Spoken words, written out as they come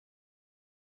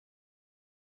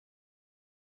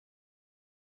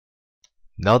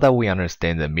Now that we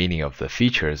understand the meaning of the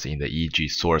features in the EEG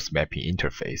source mapping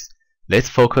interface, let's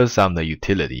focus on the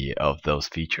utility of those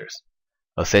features,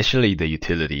 essentially the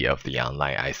utility of the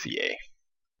online ICA.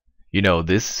 You know,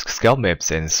 these scale maps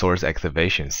and source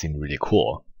activations seem really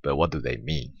cool, but what do they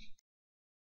mean?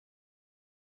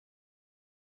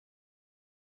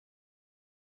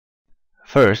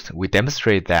 First, we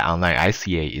demonstrate that online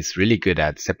ICA is really good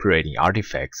at separating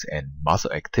artifacts and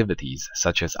muscle activities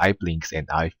such as eye blinks and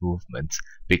eye movements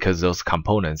because those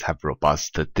components have robust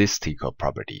statistical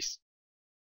properties.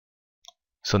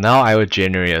 So now I will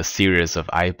generate a series of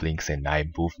eye blinks and eye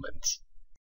movements.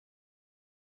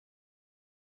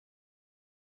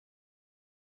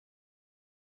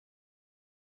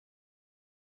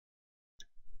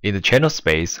 In the channel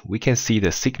space, we can see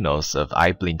the signals of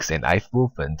eye blinks and eye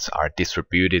movements are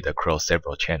distributed across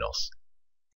several channels.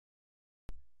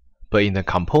 But in the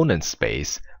component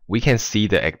space, we can see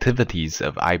the activities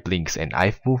of eye blinks and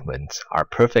eye movements are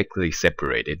perfectly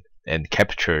separated and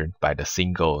captured by the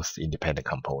single independent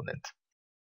component.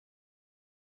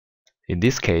 In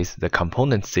this case, the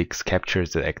component 6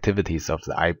 captures the activities of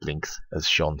the eye blinks as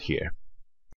shown here.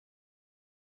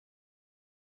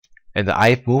 And the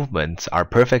eye movements are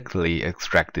perfectly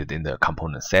extracted in the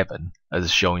component 7,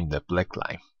 as shown in the black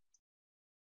line.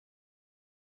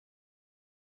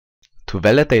 To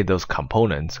validate those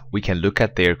components, we can look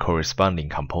at their corresponding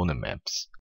component maps.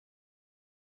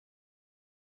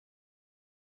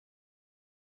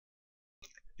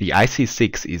 The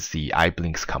IC6 is the eye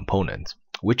blinks component,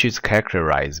 which is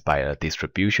characterized by a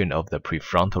distribution of the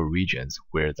prefrontal regions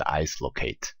where the eyes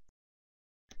locate.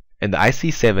 And the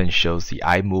IC7 shows the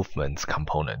eye movements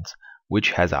component,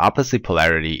 which has opposite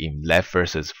polarity in left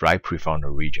versus right prefrontal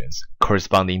regions,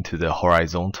 corresponding to the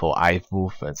horizontal eye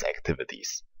movements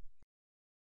activities.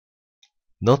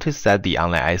 Notice that the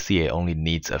online ICA only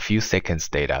needs a few seconds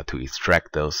data to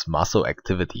extract those muscle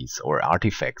activities or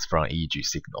artifacts from EEG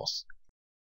signals.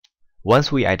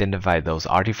 Once we identify those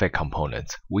artifact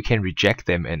components, we can reject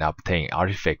them and obtain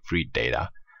artifact-free data,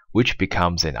 which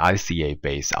becomes an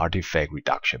ICA-based artifact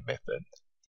reduction method.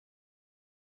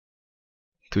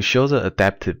 To show the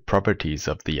adaptive properties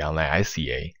of the online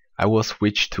ICA, I will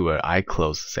switch to an eye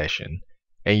closed session,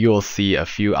 and you will see a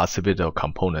few occipital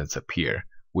components appear,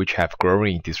 which have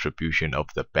growing distribution of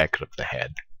the back of the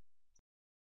head.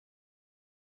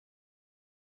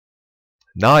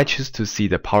 Now I choose to see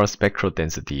the power spectral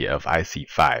density of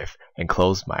IC5 and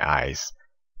close my eyes.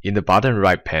 In the bottom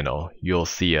right panel, you'll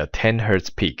see a 10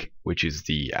 Hz peak, which is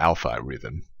the alpha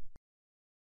rhythm.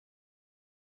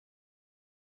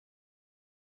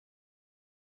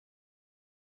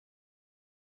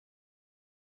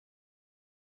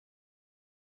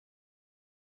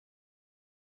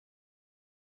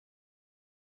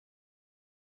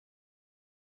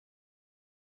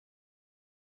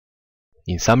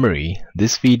 In summary,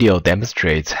 this video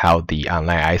demonstrates how the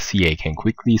online ICA can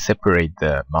quickly separate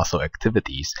the muscle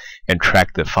activities and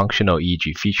track the functional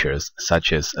EEG features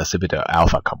such as occipital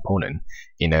alpha component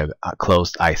in a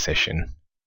closed eye session.